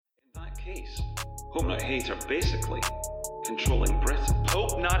case. Hope Not Hate are basically controlling Britain.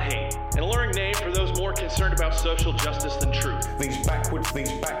 Hope Not Hate, an alluring name for those more concerned about social justice than truth. These backward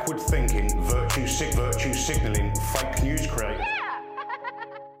thinking, virtue signalling, fake news create.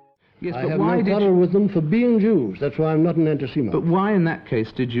 Yes, I but have why no did quarrel you... with them for being Jews. That's why I'm not an anti-Semite. But why, in that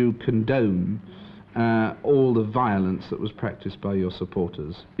case, did you condone all the violence that was practiced by your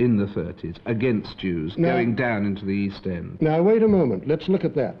supporters in the 30s against Jews, going down into the East End? Now, wait a moment. Let's look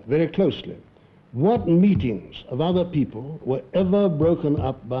at that very closely. What meetings of other people were ever broken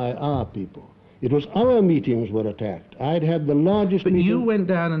up by our people? It was our meetings were attacked. I'd had the largest But meeting... you went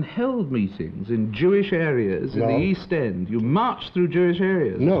down and held meetings in Jewish areas in the East End. You marched through Jewish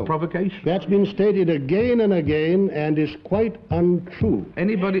areas. No. Provocation. That's been stated again and again and is quite untrue.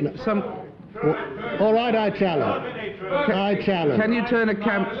 Anybody... All right, I challenge. Can you turn a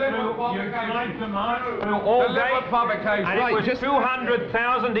camp... All day, and it was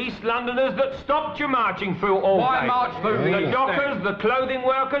 200,000 East Londoners that stopped you marching through all day. Why march through? The dockers, the clothing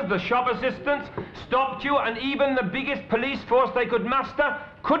workers, the shop assistants stopped you, and even the biggest police force they could muster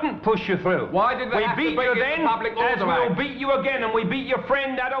couldn't push you through. Why did they have to beat bring you in the then, Public as Order we'll Act? beat you again, and we beat your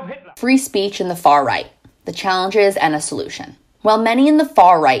friend Adolf Hitler. Free speech in the far right, the challenges and a solution. While many in the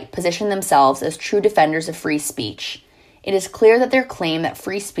far right position themselves as true defenders of free speech, it is clear that their claim that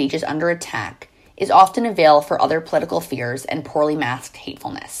free speech is under attack is often a veil for other political fears and poorly masked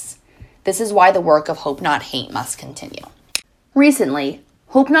hatefulness. This is why the work of Hope Not Hate must continue. Recently,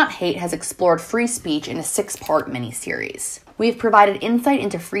 Hope Not Hate has explored free speech in a 6-part mini-series. We've provided insight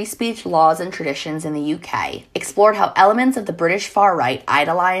into free speech laws and traditions in the UK, explored how elements of the British far right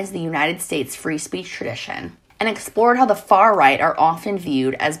idolize the United States free speech tradition, and explored how the far right are often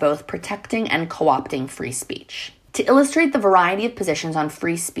viewed as both protecting and co-opting free speech. To illustrate the variety of positions on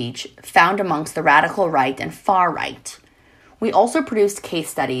free speech found amongst the radical right and far right, we also produced case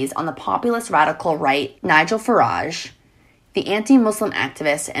studies on the populist radical right Nigel Farage, the anti-Muslim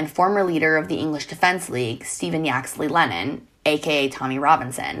activist and former leader of the English Defence League Stephen Yaxley Lennon, aka Tommy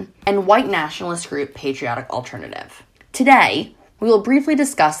Robinson, and white nationalist group Patriotic Alternative. Today, we will briefly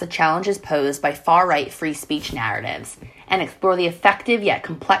discuss the challenges posed by far-right free speech narratives and explore the effective yet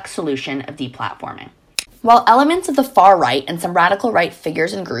complex solution of deplatforming. While elements of the far right and some radical right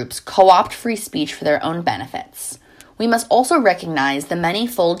figures and groups co-opt free speech for their own benefits, we must also recognize the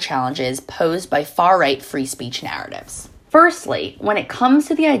many-fold challenges posed by far-right free speech narratives. Firstly, when it comes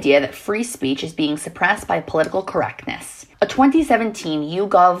to the idea that free speech is being suppressed by political correctness, a 2017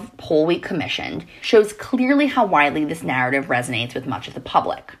 YouGov poll we commissioned shows clearly how widely this narrative resonates with much of the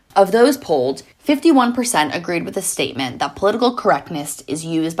public. Of those polled, 51% agreed with the statement that political correctness is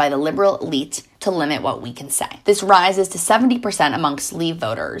used by the liberal elite to limit what we can say. This rises to 70% amongst Leave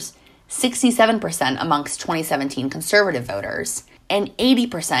voters, 67% amongst 2017 Conservative voters, and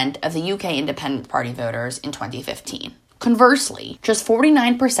 80% of the UK Independent Party voters in 2015. Conversely, just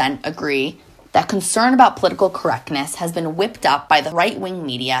 49% agree that concern about political correctness has been whipped up by the right-wing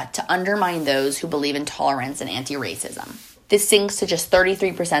media to undermine those who believe in tolerance and anti-racism. This sinks to just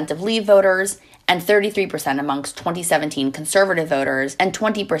 33% of Leave voters and 33% amongst 2017 Conservative voters and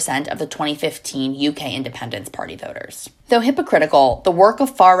 20% of the 2015 UK Independence Party voters. Though hypocritical, the work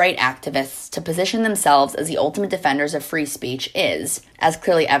of far-right activists to position themselves as the ultimate defenders of free speech is, as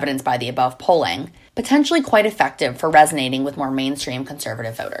clearly evidenced by the above polling, potentially quite effective for resonating with more mainstream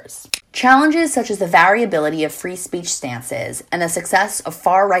conservative voters. Challenges such as the variability of free speech stances and the success of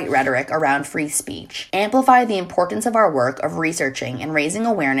far-right rhetoric around free speech amplify the importance of our work of researching and raising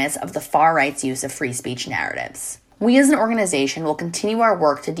awareness of the far-right's use of free speech narratives. We as an organization will continue our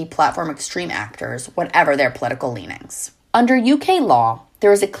work to deplatform extreme actors, whatever their political leanings. Under UK law,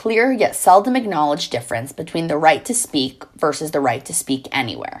 there is a clear yet seldom acknowledged difference between the right to speak versus the right to speak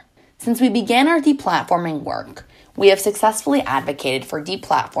anywhere. Since we began our deplatforming work, we have successfully advocated for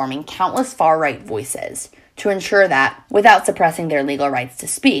deplatforming countless far-right voices to ensure that, without suppressing their legal rights to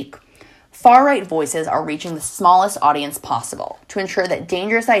speak, far-right voices are reaching the smallest audience possible to ensure that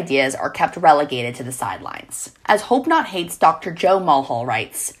dangerous ideas are kept relegated to the sidelines. As Hope Not Hate's Dr. Joe Mulhall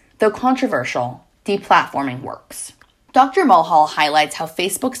writes, though controversial, deplatforming works. Dr. Mulhall highlights how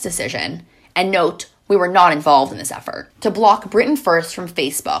Facebook's decision, and note, we were not involved in this effort, to block Britain First from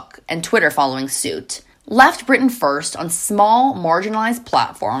Facebook and Twitter following suit, left Britain First on small, marginalized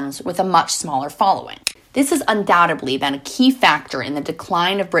platforms with a much smaller following. This has undoubtedly been a key factor in the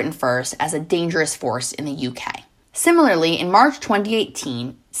decline of Britain First as a dangerous force in the UK. Similarly, in March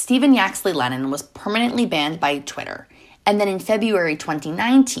 2018, Stephen Yaxley Lennon was permanently banned by Twitter, and then in February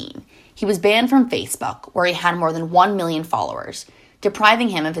 2019, he was banned from Facebook, where he had more than 1 million followers, depriving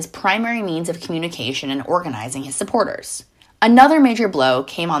him of his primary means of communication and organizing his supporters. Another major blow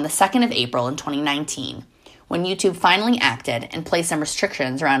came on the 2nd of April in 2019, when YouTube finally acted and placed some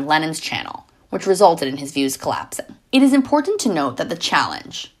restrictions around Lenin's channel, which resulted in his views collapsing. It is important to note that the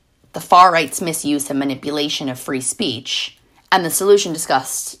challenge, the far right's misuse and manipulation of free speech, and the solution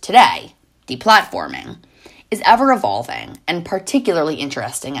discussed today, deplatforming, is ever evolving and particularly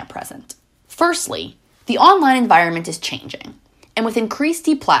interesting at present. Firstly, the online environment is changing, and with increased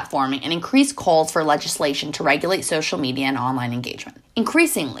deplatforming and increased calls for legislation to regulate social media and online engagement.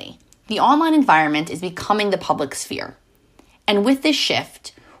 Increasingly, the online environment is becoming the public sphere, and with this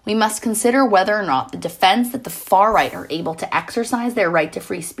shift, we must consider whether or not the defense that the far right are able to exercise their right to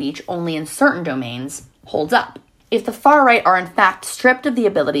free speech only in certain domains holds up. If the far right are in fact stripped of the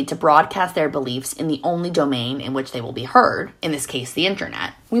ability to broadcast their beliefs in the only domain in which they will be heard, in this case the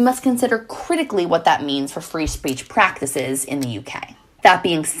internet, we must consider critically what that means for free speech practices in the UK. That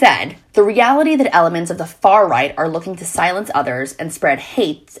being said, the reality that elements of the far right are looking to silence others and spread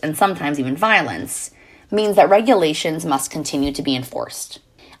hate and sometimes even violence means that regulations must continue to be enforced.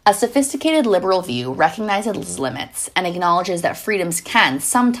 A sophisticated liberal view recognizes limits and acknowledges that freedoms can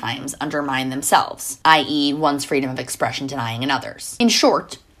sometimes undermine themselves, i.e., one's freedom of expression denying another's. In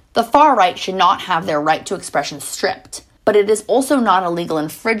short, the far right should not have their right to expression stripped, but it is also not a legal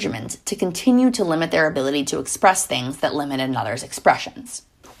infringement to continue to limit their ability to express things that limit another's expressions.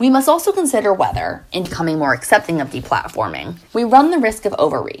 We must also consider whether, in becoming more accepting of deplatforming, we run the risk of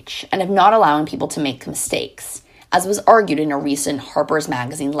overreach and of not allowing people to make mistakes, as was argued in a recent Harper's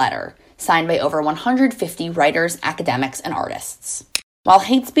Magazine letter, signed by over 150 writers, academics, and artists. While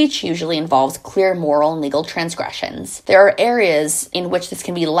hate speech usually involves clear moral and legal transgressions, there are areas in which this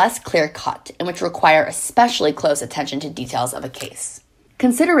can be less clear-cut and which require especially close attention to details of a case.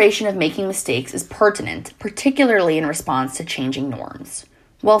 Consideration of making mistakes is pertinent, particularly in response to changing norms.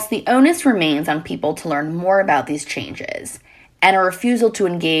 Whilst the onus remains on people to learn more about these changes, and a refusal to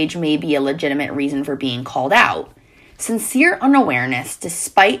engage may be a legitimate reason for being called out, sincere unawareness,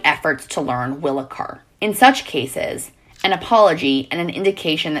 despite efforts to learn, will occur. In such cases, an apology and an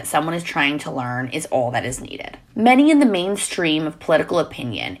indication that someone is trying to learn is all that is needed. Many in the mainstream of political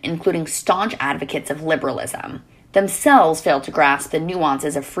opinion, including staunch advocates of liberalism, themselves fail to grasp the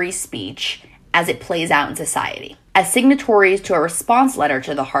nuances of free speech as it plays out in society. As signatories to a response letter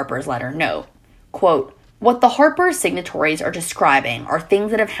to the Harper's letter note, quote, "What the Harper's signatories are describing are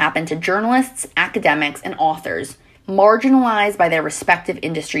things that have happened to journalists, academics, and authors marginalized by their respective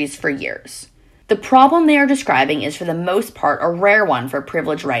industries for years. The problem they are describing is for the most part a rare one for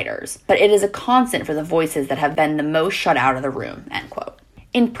privileged writers, but it is a constant for the voices that have been the most shut out of the room," end quote.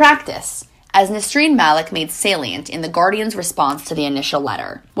 In practice, as Nasreen Malik made salient in The Guardian's response to the initial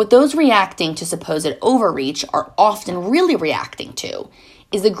letter, what those reacting to supposed overreach are often really reacting to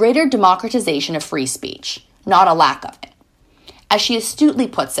is the greater democratization of free speech, not a lack of it. As she astutely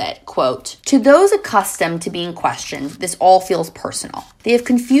puts it, quote, "To those accustomed to being questioned, this all feels personal. They have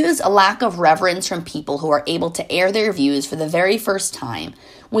confused a lack of reverence from people who are able to air their views for the very first time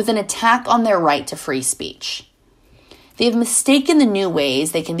with an attack on their right to free speech. They have mistaken the new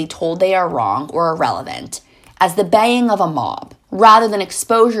ways they can be told they are wrong or irrelevant as the baying of a mob, rather than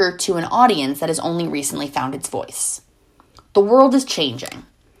exposure to an audience that has only recently found its voice. The world is changing.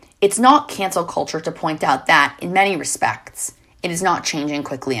 It's not cancel culture to point out that, in many respects, it is not changing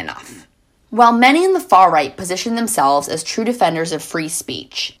quickly enough." While many in the far right position themselves as true defenders of free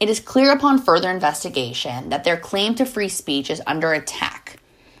speech, it is clear upon further investigation that their claim to free speech is under attack,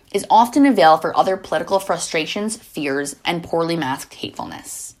 is often a veil for other political frustrations, fears, and poorly masked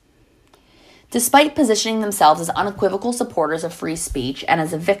hatefulness. Despite positioning themselves as unequivocal supporters of free speech and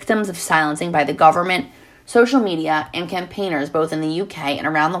as victims of silencing by the government, social media, and campaigners both in the UK and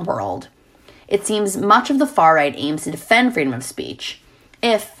around the world, it seems much of the far right aims to defend freedom of speech,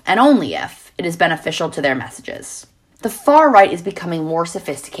 if, and only if, it is beneficial to their messages. The far right is becoming more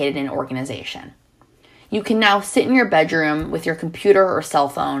sophisticated in organization. You can now sit in your bedroom with your computer or cell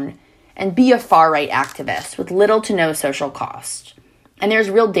phone and be a far right activist with little to no social cost. And there's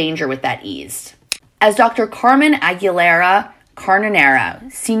real danger with that ease. As Dr. Carmen Aguilera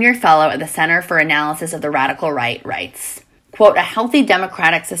Carnanero, Senior Fellow at the Center for Analysis of the Radical Right, writes, quote, "A healthy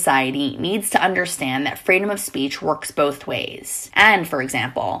democratic society needs to understand that freedom of speech works both ways. And, for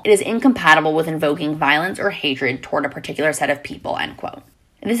example, it is incompatible with invoking violence or hatred toward a particular set of people," end quote.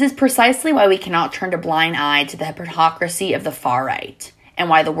 This is precisely why we cannot turn a blind eye to the hypocrisy of the far right, and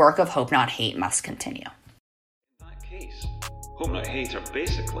why the work of Hope Not Hate must continue. In that case, Hope Not Hate are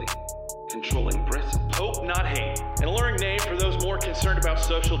basically controlling Britain. Hope Not Hate, an alluring name for those more concerned about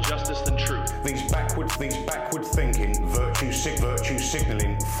social justice than truth. These backward thinking, virtue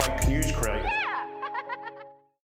signaling fake news creators.